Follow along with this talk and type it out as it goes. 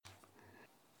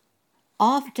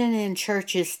Often in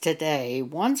churches today,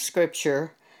 one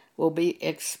scripture will be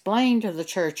explained to the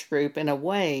church group in a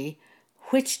way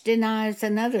which denies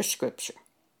another scripture.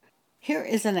 Here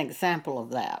is an example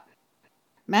of that.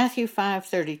 Matthew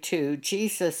 5:32,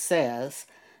 Jesus says,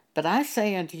 "But I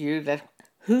say unto you that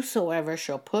whosoever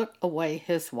shall put away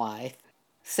his wife,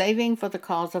 saving for the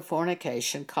cause of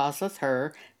fornication, causeth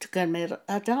her to commit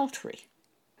adultery."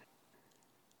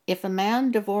 If a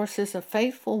man divorces a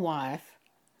faithful wife,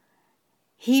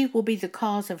 he will be the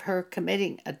cause of her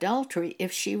committing adultery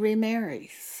if she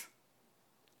remarries.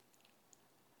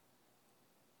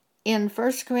 In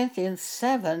 1 Corinthians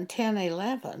 7:10,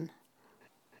 11,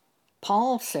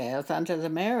 Paul says, "Unto the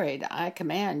married I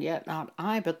command, yet not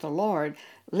I, but the Lord,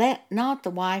 let not the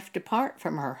wife depart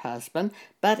from her husband,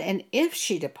 and if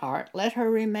she depart, let her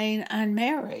remain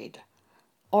unmarried,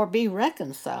 or be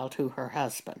reconciled to her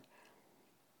husband."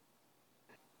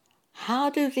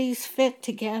 How do these fit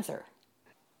together?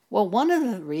 Well, one of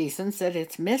the reasons that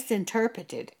it's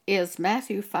misinterpreted is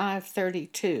Matthew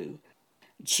 5:32.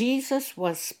 Jesus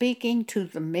was speaking to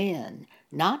the men,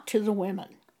 not to the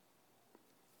women.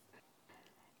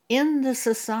 In the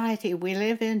society we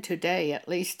live in today, at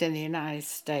least in the United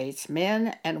States,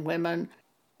 men and women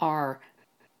are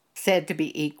said to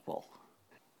be equal.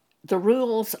 The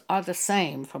rules are the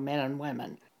same for men and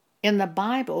women. In the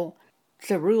Bible,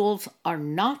 the rules are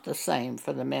not the same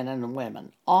for the men and the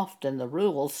women. Often the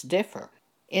rules differ.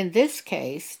 In this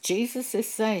case, Jesus is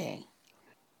saying,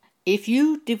 if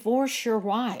you divorce your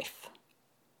wife,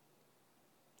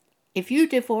 if you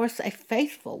divorce a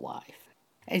faithful wife,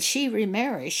 and she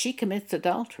remarries, she commits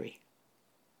adultery.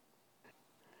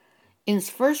 In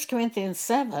 1 Corinthians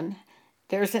 7,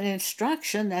 there's an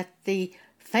instruction that the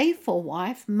faithful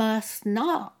wife must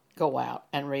not go out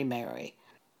and remarry.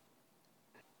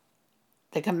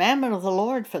 The commandment of the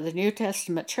Lord for the New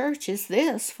Testament church is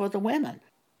this for the women: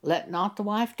 let not the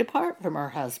wife depart from her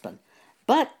husband.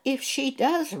 But if she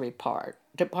does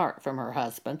depart from her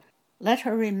husband, let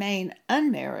her remain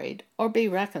unmarried or be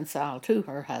reconciled to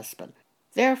her husband.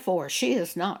 Therefore, she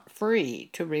is not free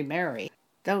to remarry,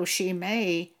 though she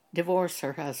may divorce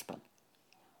her husband.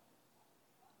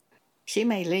 She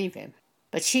may leave him,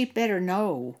 but she better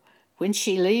know when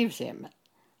she leaves him,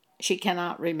 she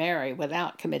cannot remarry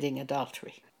without committing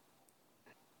adultery.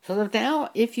 So now,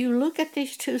 if you look at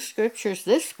these two scriptures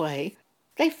this way,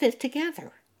 they fit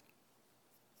together.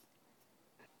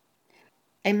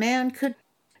 A man could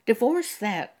divorce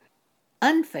that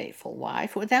unfaithful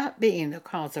wife without being the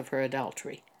cause of her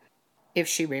adultery if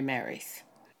she remarries.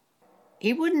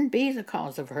 He wouldn't be the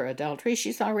cause of her adultery.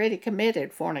 She's already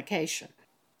committed fornication.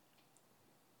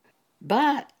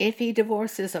 But if he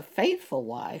divorces a faithful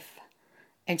wife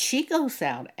and she goes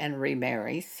out and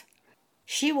remarries,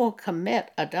 she will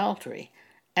commit adultery,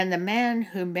 and the man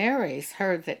who marries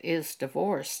her that is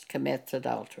divorced commits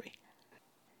adultery.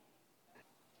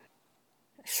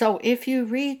 So if you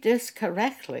read this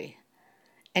correctly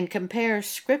and compare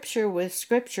Scripture with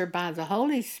Scripture by the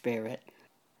Holy Spirit,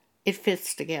 it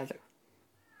fits together.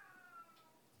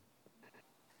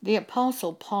 The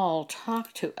Apostle Paul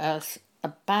talked to us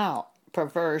about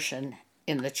perversion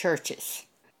in the churches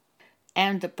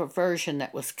and the perversion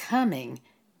that was coming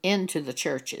into the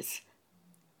churches.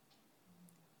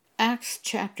 Acts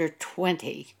chapter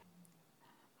 20,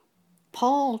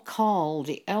 Paul called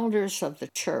the elders of the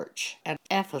church at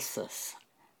Ephesus,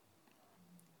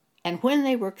 and when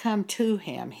they were come to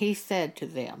him, he said to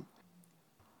them,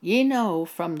 "Ye know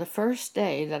from the first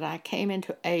day that I came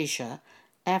into Asia,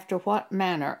 after what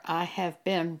manner I have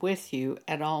been with you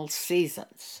at all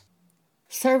seasons,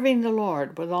 serving the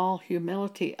Lord with all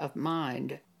humility of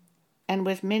mind, and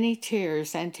with many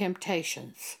tears and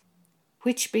temptations,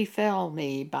 which befell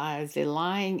me by the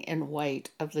lying in wait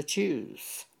of the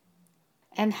Jews,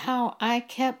 and how I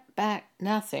kept back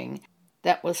nothing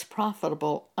that was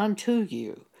profitable unto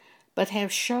you, but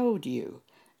have showed you,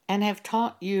 and have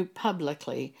taught you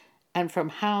publicly, and from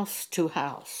house to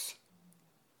house,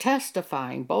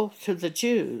 testifying both to the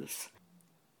Jews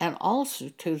and also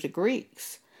to the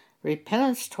Greeks,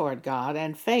 repentance toward God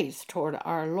and faith toward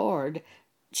our Lord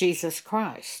Jesus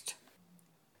Christ,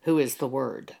 who is the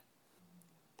Word.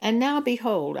 And now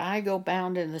behold, I go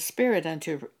bound in the Spirit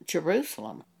unto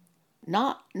Jerusalem,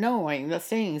 not knowing the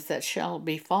things that shall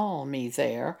befall me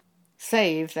there,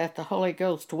 save that the Holy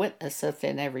Ghost witnesseth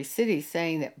in every city,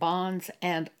 saying that bonds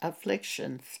and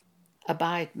afflictions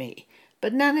abide me.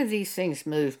 But none of these things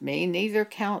move me, neither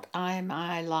count I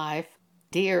my life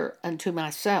dear unto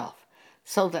myself,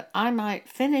 so that I might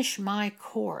finish my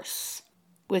course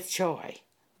with joy,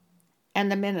 and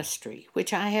the ministry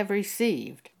which I have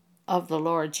received of the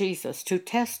Lord Jesus, to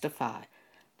testify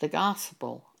the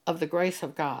gospel of the grace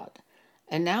of God.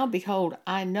 And now, behold,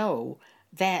 I know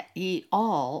that ye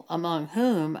all among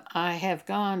whom I have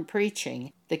gone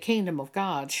preaching the kingdom of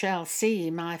God shall see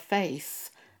my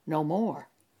face no more.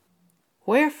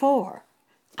 Wherefore,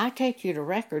 I take you to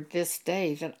record this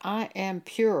day that I am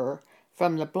pure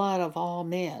from the blood of all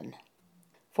men.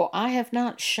 For I have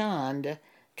not shunned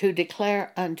to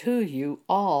declare unto you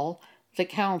all the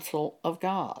counsel of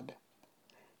God.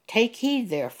 Take heed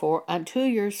therefore unto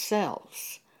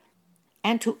yourselves,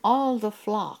 and to all the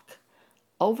flock,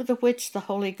 over the which the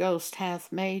Holy Ghost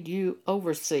hath made you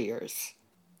overseers,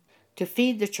 to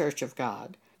feed the church of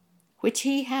God, which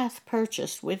he hath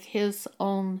purchased with his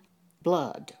own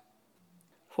blood.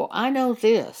 For I know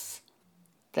this,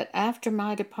 that after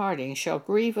my departing shall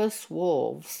grievous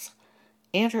wolves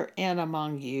enter in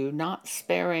among you, not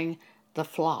sparing the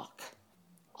flock.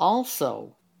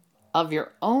 Also, of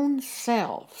your own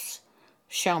selves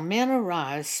shall men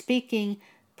arise, speaking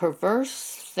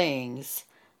perverse things,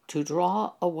 to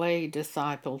draw away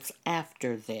disciples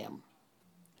after them.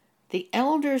 The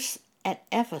elders at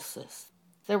Ephesus,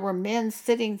 there were men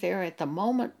sitting there at the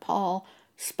moment Paul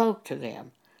spoke to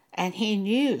them, and he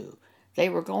knew they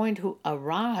were going to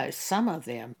arise, some of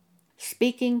them,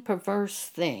 speaking perverse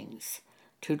things,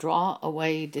 to draw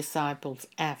away disciples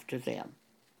after them.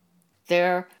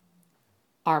 There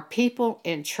are people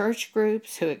in church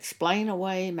groups who explain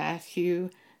away Matthew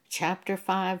chapter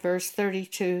 5, verse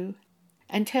 32,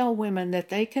 and tell women that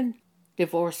they can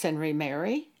divorce and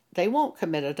remarry. They won't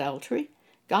commit adultery.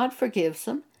 God forgives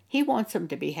them. He wants them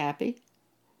to be happy.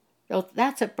 So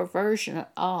that's a perversion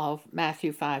of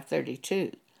Matthew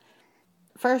 5:32.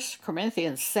 1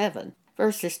 Corinthians 7,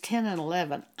 verses 10 and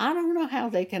 11. I don't know how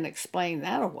they can explain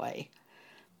that away.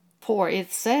 For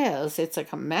it says, it's a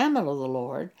commandment of the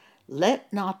Lord,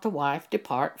 let not the wife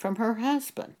depart from her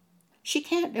husband. She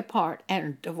can't depart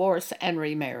and divorce and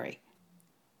remarry.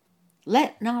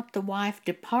 Let not the wife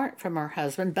depart from her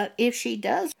husband, but if she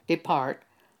does depart,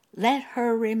 let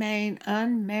her remain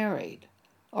unmarried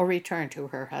or return to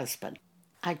her husband.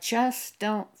 I just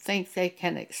don't think they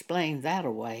can explain that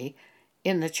away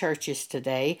in the churches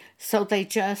today, so they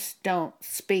just don't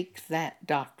speak that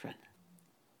doctrine.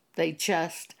 They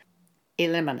just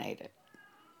eliminate it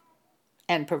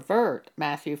and pervert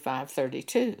Matthew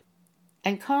 5:32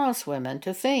 and cause women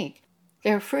to think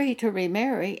they're free to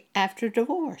remarry after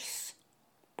divorce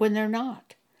when they're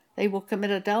not. They will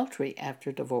commit adultery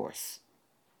after divorce.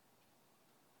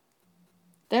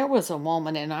 There was a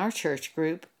woman in our church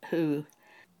group who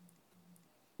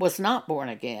was not born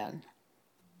again.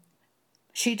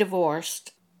 She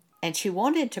divorced and she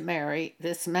wanted to marry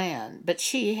this man, but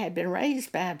she had been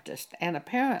raised Baptist, and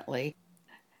apparently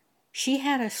she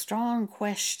had a strong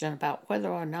question about whether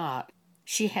or not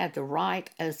she had the right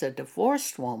as a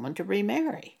divorced woman to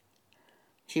remarry.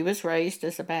 She was raised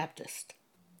as a Baptist.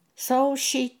 So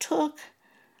she took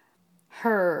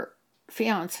her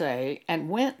fiancé and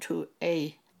went to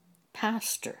a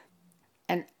pastor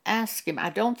and asked him. I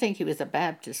don't think he was a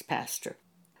Baptist pastor.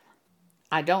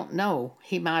 I don't know.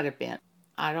 He might have been.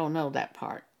 I don't know that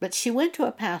part. But she went to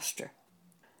a pastor,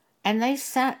 and they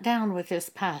sat down with this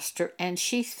pastor, and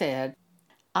she said,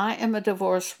 I am a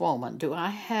divorced woman. Do I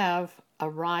have a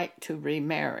right to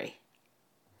remarry?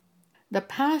 The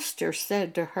pastor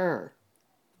said to her,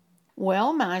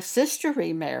 well, my sister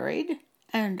remarried,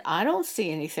 and I don't see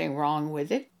anything wrong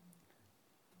with it.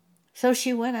 So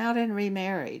she went out and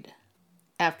remarried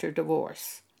after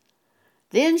divorce.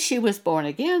 Then she was born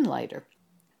again later,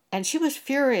 and she was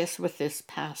furious with this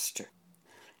pastor.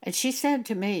 And she said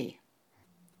to me,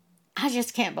 I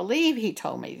just can't believe he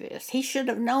told me this. He should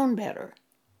have known better.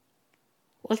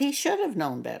 Well, he should have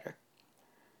known better.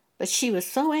 But she was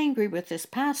so angry with this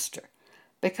pastor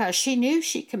because she knew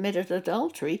she committed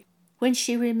adultery when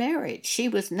she remarried. She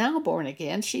was now born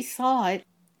again. She saw it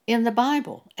in the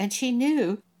Bible, and she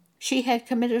knew she had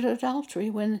committed adultery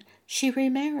when she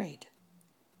remarried.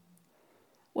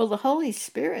 Well, the Holy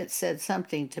Spirit said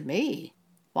something to me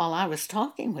while I was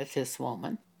talking with this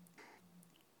woman.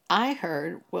 I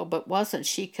heard, well, but wasn't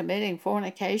she committing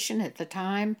fornication at the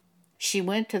time she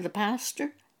went to the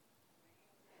pastor?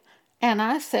 And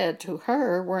I said to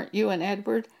her, weren't you and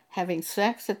Edward having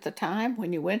sex at the time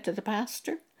when you went to the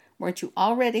pastor? Weren't you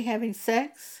already having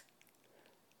sex?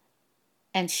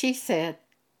 And she said,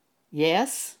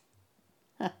 yes.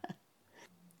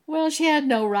 Well, she had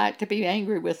no right to be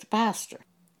angry with the pastor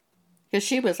because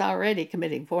she was already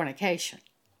committing fornication.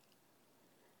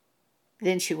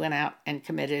 Then she went out and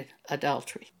committed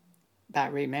adultery by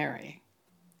remarrying.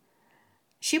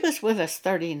 She was with us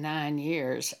 39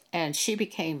 years, and she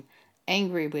became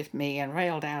angry with me and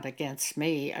railed out against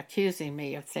me, accusing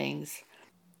me of things.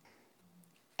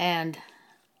 And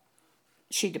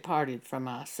she departed from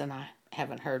us, and I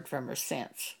haven't heard from her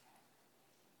since.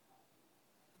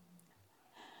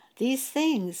 These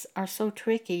things are so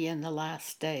tricky in the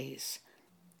last days.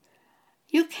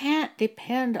 You can't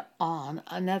depend on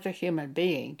another human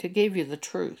being to give you the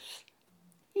truth.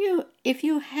 If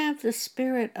you have the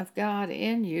Spirit of God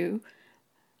in you,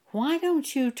 why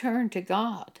don't you turn to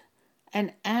God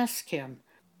and ask Him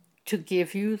to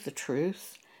give you the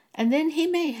truth? And then He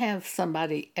may have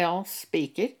somebody else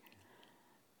speak it,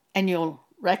 and you'll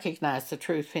recognize the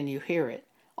truth when you hear it.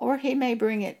 Or He may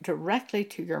bring it directly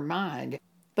to your mind.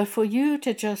 But for you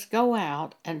to just go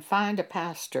out and find a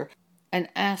pastor and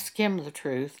ask him the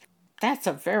truth, that's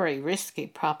a very risky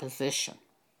proposition.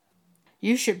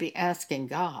 You should be asking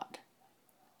God.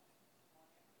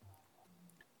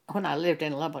 When I lived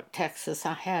in Lubbock, Texas,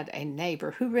 I had a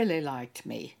neighbor who really liked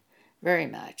me very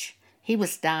much. He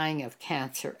was dying of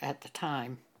cancer at the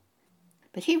time,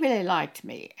 but he really liked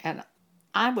me, and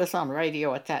I was on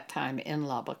radio at that time in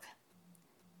Lubbock.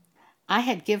 I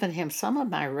had given him some of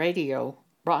my radio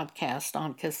broadcasts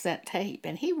on cassette tape,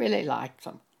 and he really liked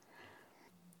them.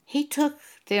 He took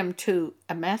them to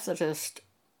a Methodist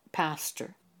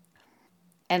pastor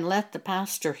and let the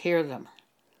pastor hear them.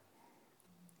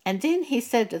 And then he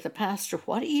said to the pastor,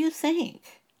 "What do you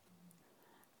think?"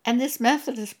 And this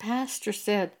Methodist pastor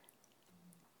said,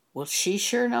 "Well, she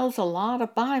sure knows a lot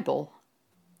of Bible."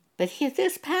 But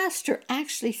this pastor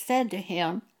actually said to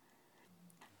him,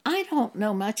 "I don't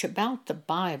know much about the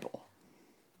Bible,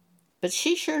 but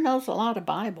she sure knows a lot of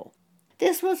Bible."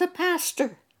 This was a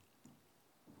pastor.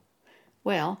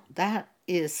 Well, that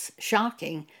is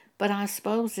shocking, but I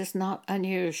suppose it's not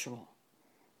unusual.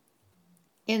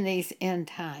 In these end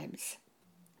times,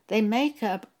 they make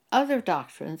up other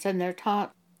doctrines, and they're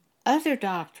taught other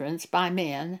doctrines by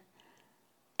men,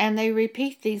 and they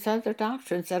repeat these other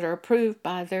doctrines that are approved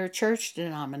by their church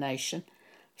denomination,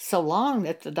 so long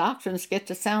that the doctrines get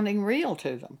to sounding real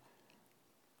to them.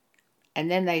 And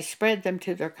then they spread them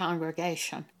to their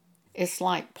congregation. It's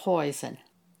like poison.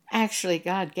 Actually,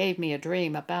 God gave me a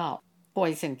dream about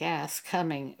poison gas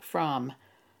coming from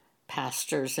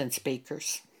pastors and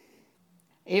speakers.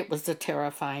 It was a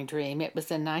terrifying dream. It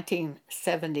was in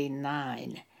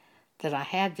 1979 that I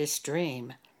had this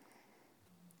dream.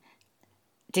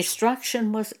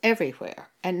 Destruction was everywhere.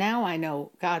 And now I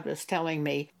know God was telling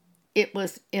me it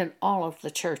was in all of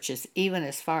the churches, even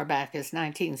as far back as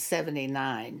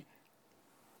 1979.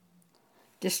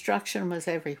 Destruction was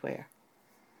everywhere.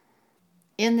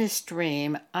 In this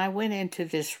dream, I went into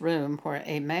this room where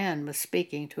a man was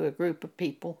speaking to a group of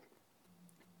people.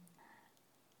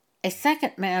 A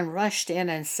second man rushed in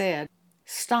and said,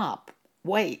 "Stop,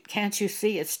 wait, can't you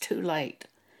see it's too late?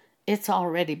 It's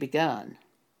already begun."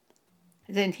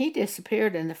 Then he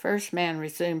disappeared and the first man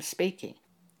resumed speaking.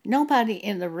 Nobody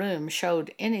in the room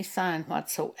showed any sign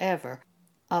whatsoever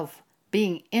of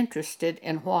being interested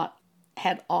in what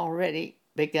had already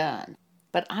begun.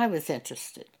 But I was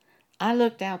interested. I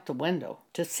looked out the window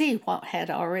to see what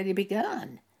had already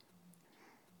begun.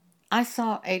 I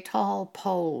saw a tall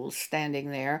pole standing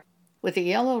there with a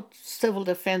yellow civil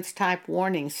defense type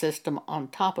warning system on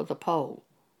top of the pole.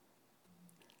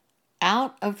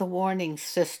 Out of the warning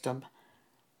system,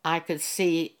 I could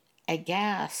see a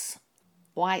gas,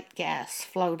 white gas,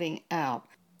 floating out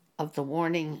of the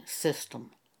warning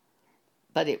system.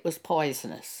 But it was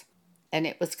poisonous, and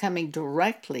it was coming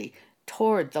directly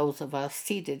toward those of us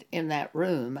seated in that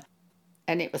room,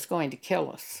 and it was going to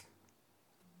kill us.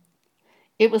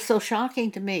 It was so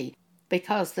shocking to me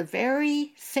because the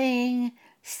very thing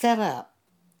set up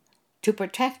to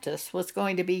protect us was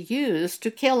going to be used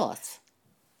to kill us.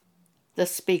 The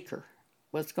speaker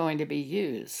was going to be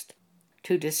used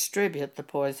to distribute the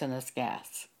poisonous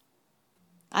gas.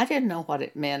 I didn't know what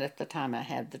it meant at the time I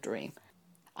had the dream.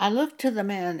 I looked to the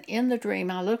man in the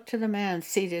dream. I looked to the man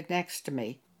seated next to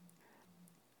me.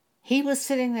 He was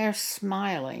sitting there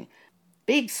smiling,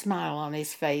 big smile on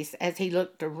his face as he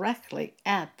looked directly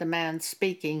at the man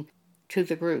speaking to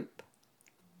the group.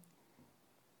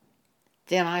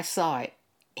 Then I saw it.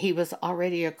 He was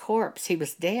already a corpse. He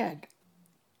was dead.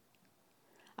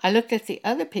 I looked at the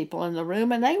other people in the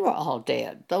room, and they were all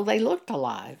dead, though they looked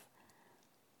alive.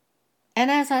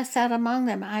 And as I sat among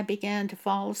them, I began to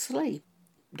fall asleep,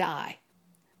 die.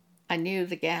 I knew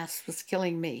the gas was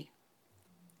killing me.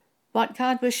 What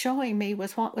God was showing me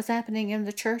was what was happening in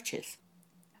the churches.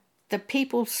 The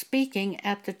people speaking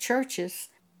at the churches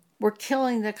were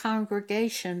killing the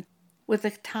congregation with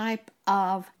a type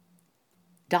of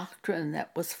doctrine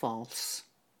that was false.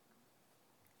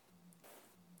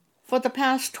 For the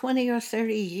past 20 or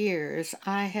 30 years,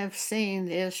 I have seen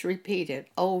this repeated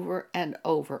over and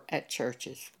over at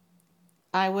churches.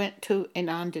 I went to a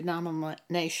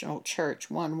non-denominational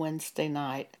church one Wednesday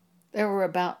night. There were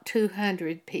about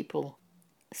 200 people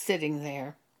sitting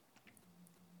there.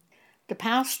 The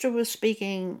pastor was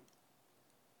speaking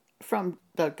from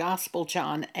the Gospel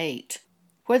John 8,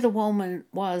 where the woman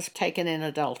was taken in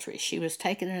adultery. She was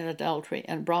taken in adultery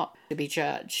and brought to be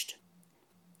judged.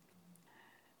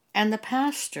 And the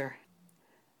pastor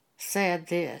said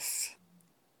this,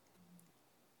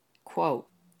 quote,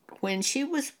 when she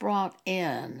was brought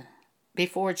in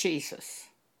before Jesus,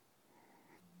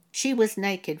 she was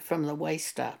naked from the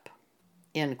waist up,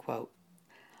 end quote.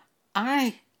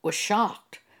 I was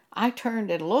shocked. I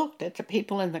turned and looked at the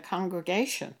people in the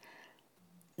congregation.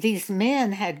 These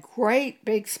men had great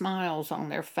big smiles on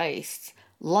their face,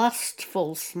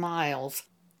 lustful smiles,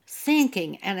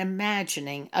 thinking and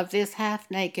imagining of this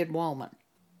half-naked woman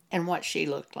and what she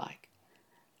looked like.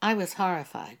 I was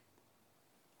horrified.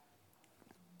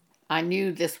 I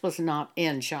knew this was not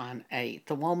in John 8.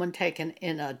 The woman taken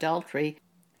in adultery,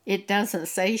 it doesn't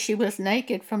say she was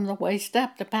naked from the waist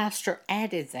up. The pastor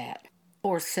added that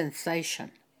for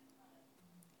sensation,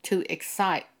 to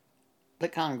excite the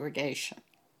congregation.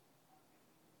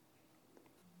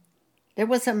 There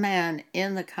was a man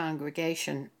in the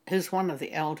congregation who's one of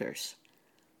the elders,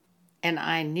 and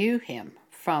I knew him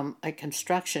from a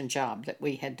construction job that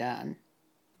we had done.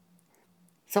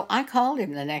 So I called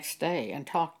him the next day and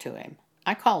talked to him.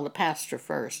 I called the pastor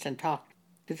first and talked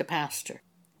to the pastor.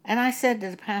 And I said to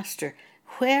the pastor,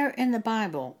 where in the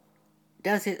Bible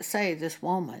does it say this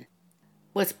woman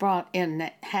was brought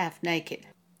in half naked?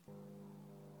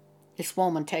 This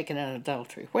woman taken in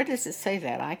adultery. Where does it say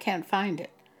that? I can't find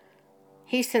it.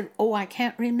 He said, oh, I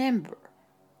can't remember.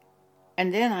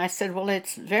 And then I said, well,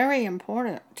 it's very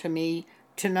important to me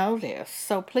to know this.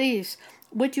 So please,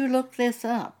 would you look this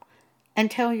up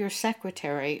and tell your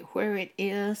secretary where it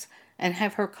is and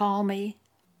have her call me?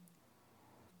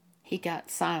 He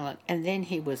got silent, and then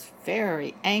he was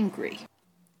very angry.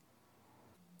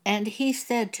 And he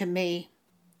said to me,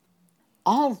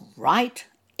 all right,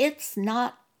 it's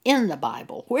not in the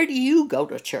Bible. Where do you go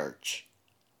to church?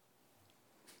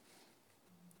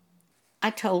 I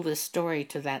told this story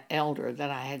to that elder that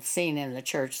I had seen in the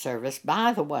church service.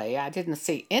 By the way, I didn't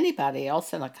see anybody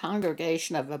else in a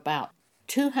congregation of about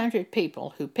 200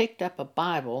 people who picked up a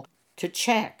Bible to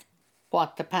check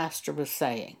what the pastor was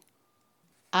saying.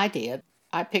 I did.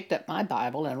 I picked up my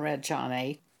Bible and read John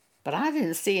 8, but I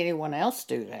didn't see anyone else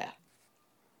do that.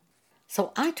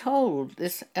 So I told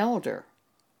this elder,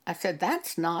 I said,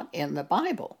 that's not in the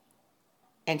Bible.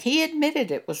 And he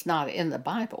admitted it was not in the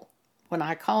Bible when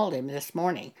I called him this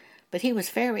morning, but he was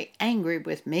very angry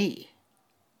with me.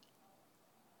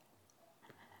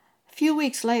 A few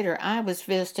weeks later, I was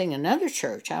visiting another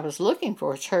church. I was looking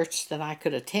for a church that I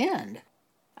could attend.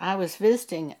 I was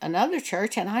visiting another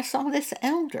church, and I saw this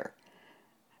elder.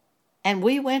 And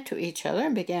we went to each other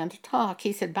and began to talk.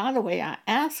 He said, by the way, I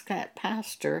asked that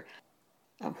pastor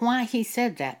why he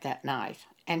said that night.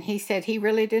 And he said he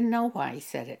really didn't know why he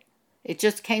said it. It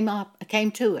just came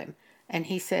to him, and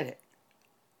he said it.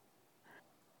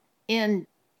 In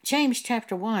James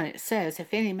chapter 1, it says,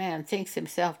 if any man thinks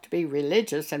himself to be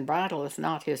religious and bridleth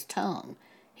not his tongue,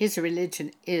 his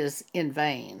religion is in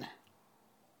vain.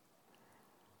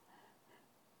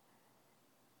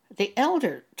 The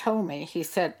elder told me, he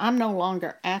said, I'm no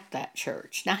longer at that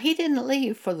church. Now, he didn't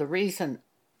leave for the reason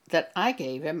that I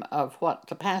gave him of what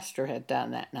the pastor had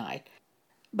done that night.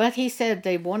 But he said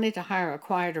they wanted to hire a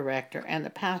choir director, and the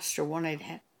pastor wanted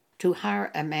to hire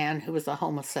a man who was a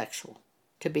homosexual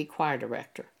to be choir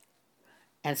director.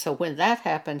 And so when that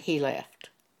happened, he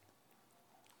left.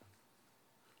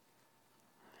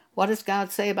 What does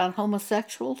God say about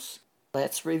homosexuals?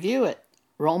 Let's review it.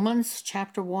 Romans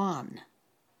chapter 1.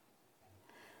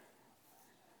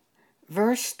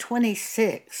 Verse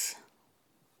 26.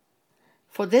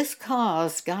 For this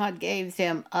cause God gave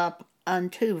them up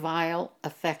unto vile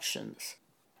affections.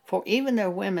 For even their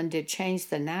women did change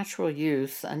the natural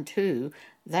use unto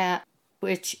that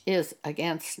which is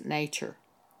against nature.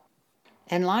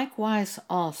 And likewise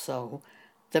also,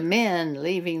 the men,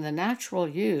 leaving the natural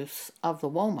use of the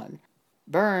woman,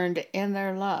 burned in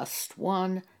their lust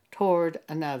one toward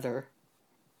another.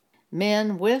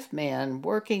 Men with men,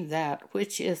 working that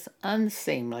which is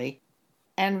unseemly,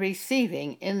 and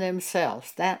receiving in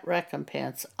themselves that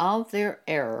recompense of their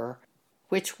error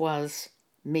which was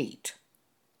meet.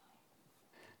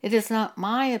 It is not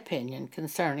my opinion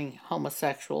concerning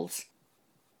homosexuals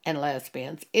and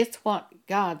lesbians. It's what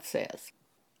God says.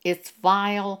 It's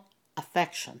vile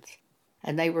affections.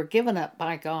 and they were given up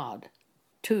by God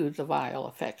to the vile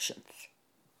affections.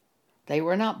 They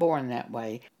were not born that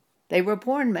way. They were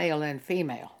born male and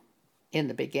female in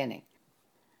the beginning.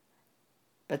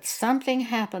 But something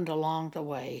happened along the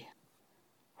way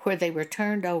where they were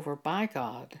turned over by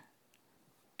God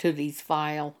to these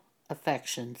vile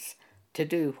affections to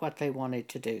do what they wanted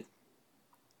to do.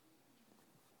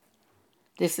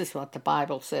 This is what the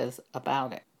Bible says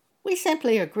about it. We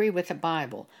simply agree with the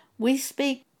Bible. We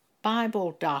speak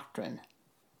Bible doctrine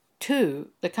to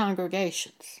the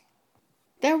congregations.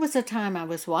 There was a time I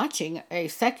was watching a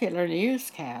secular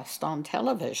newscast on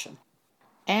television,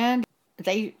 and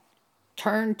they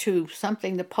turned to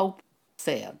something the Pope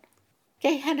said.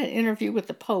 They had an interview with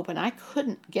the Pope, and I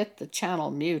couldn't get the channel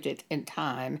muted in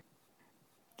time.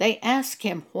 They asked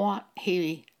him what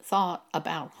he thought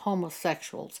about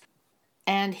homosexuals,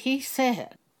 and he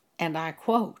said, and I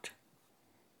quote,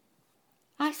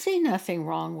 "I see nothing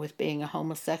wrong with being a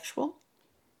homosexual."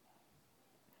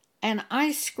 And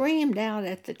I screamed out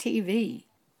at the TV,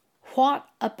 "What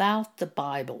about the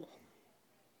Bible?"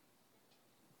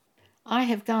 I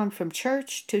have gone from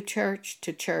church to church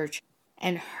to church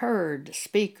and heard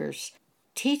speakers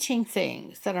teaching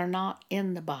things that are not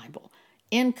in the Bible,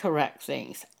 incorrect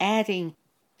things, adding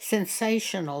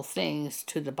sensational things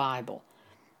to the Bible,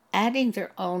 adding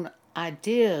their own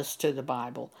ideas to the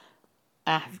Bible.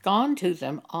 I've gone to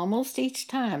them almost each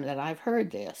time that I've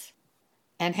heard this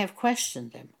and have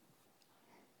questioned them.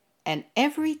 And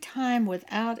every time,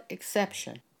 without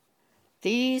exception,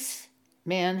 these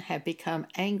men have become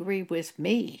angry with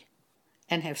me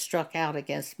and have struck out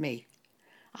against me.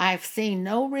 I've seen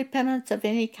no repentance of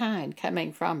any kind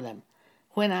coming from them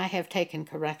when I have taken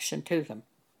correction to them.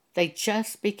 They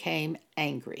just became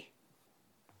angry.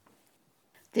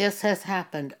 This has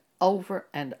happened over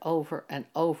and over and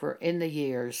over in the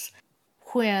years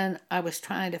when I was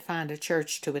trying to find a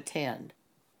church to attend.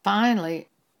 Finally,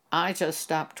 I just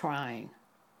stopped trying.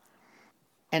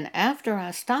 And after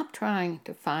I stopped trying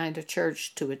to find a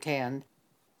church to attend,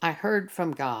 I heard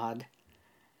from God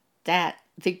that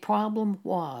the problem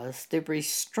was the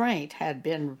restraint had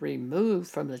been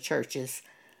removed from the churches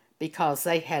because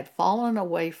they had fallen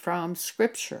away from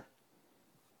Scripture.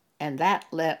 And that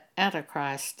let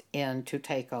Antichrist in to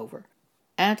take over.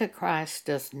 Antichrist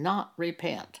does not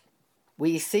repent.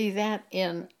 We see that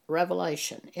in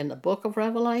Revelation. In the book of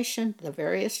Revelation, the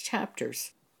various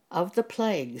chapters of the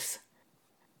plagues.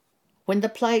 When the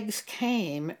plagues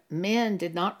came, men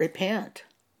did not repent.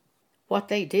 What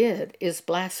they did is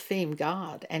blaspheme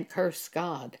God and curse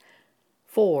God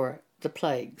for the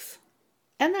plagues.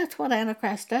 And that's what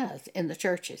Antichrist does in the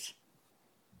churches.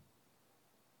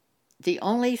 The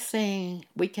only thing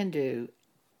we can do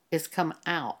is come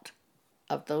out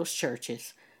of those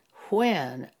churches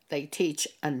when they teach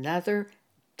another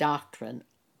doctrine,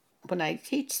 when they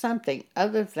teach something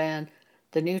other than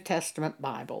the New Testament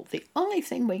Bible. The only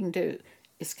thing we can do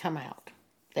is come out.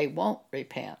 They won't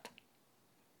repent.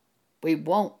 We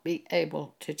won't be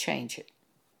able to change it.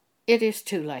 It is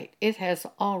too late. It has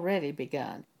already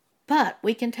begun. But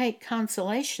we can take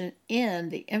consolation in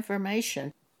the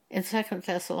information in 2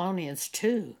 Thessalonians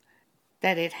 2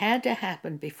 that it had to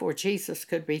happen before Jesus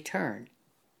could return.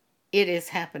 It is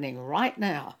happening right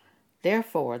now.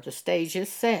 Therefore, the stage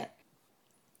is set.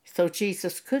 So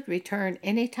Jesus could return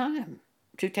any time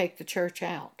to take the church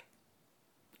out,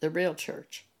 the real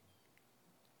church.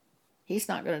 He's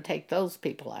not going to take those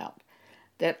people out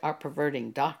that are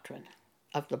perverting doctrine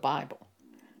of the Bible.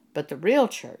 But the real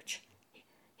church,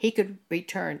 he could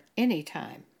return any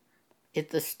time if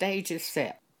the stage is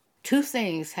set. Two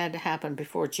things had to happen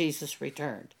before Jesus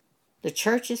returned. The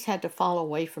churches had to fall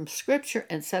away from Scripture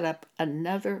and set up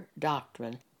another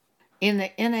doctrine. In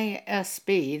the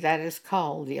NASB, that is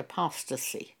called the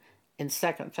apostasy in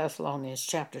 2 Thessalonians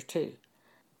chapter 2.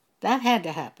 That had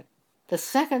to happen. The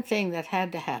second thing that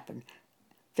had to happen,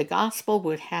 the gospel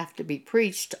would have to be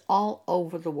preached all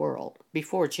over the world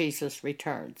before Jesus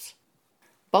returns.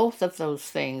 Both of those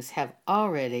things have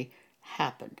already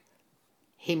happened.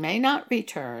 He may not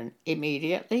return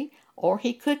immediately, or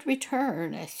he could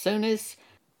return as soon as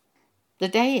the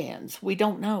day ends. We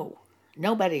don't know.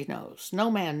 Nobody knows.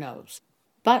 No man knows.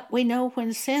 But we know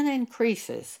when sin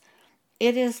increases,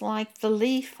 it is like the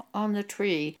leaf on the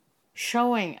tree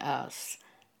showing us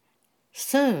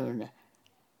soon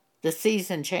the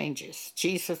season changes.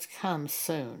 Jesus comes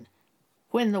soon.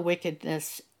 When the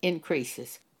wickedness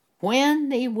increases. When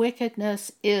the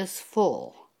wickedness is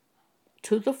full,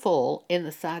 to the full in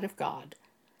the sight of God,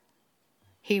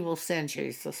 he will send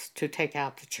Jesus to take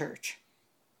out the church.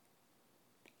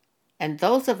 And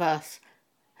those of us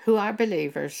who are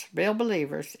believers, real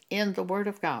believers in the Word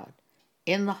of God,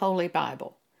 in the Holy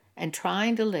Bible and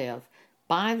trying to live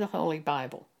by the Holy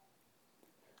Bible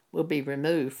will be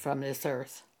removed from this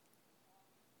earth.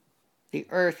 The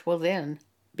earth will then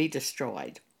be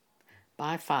destroyed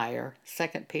by fire. 2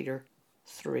 Peter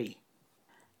 3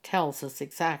 tells us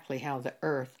exactly how the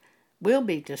earth will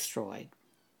be destroyed.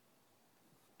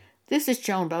 This is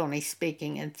Joan Boney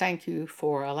speaking, and thank you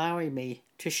for allowing me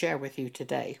to share with you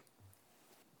today.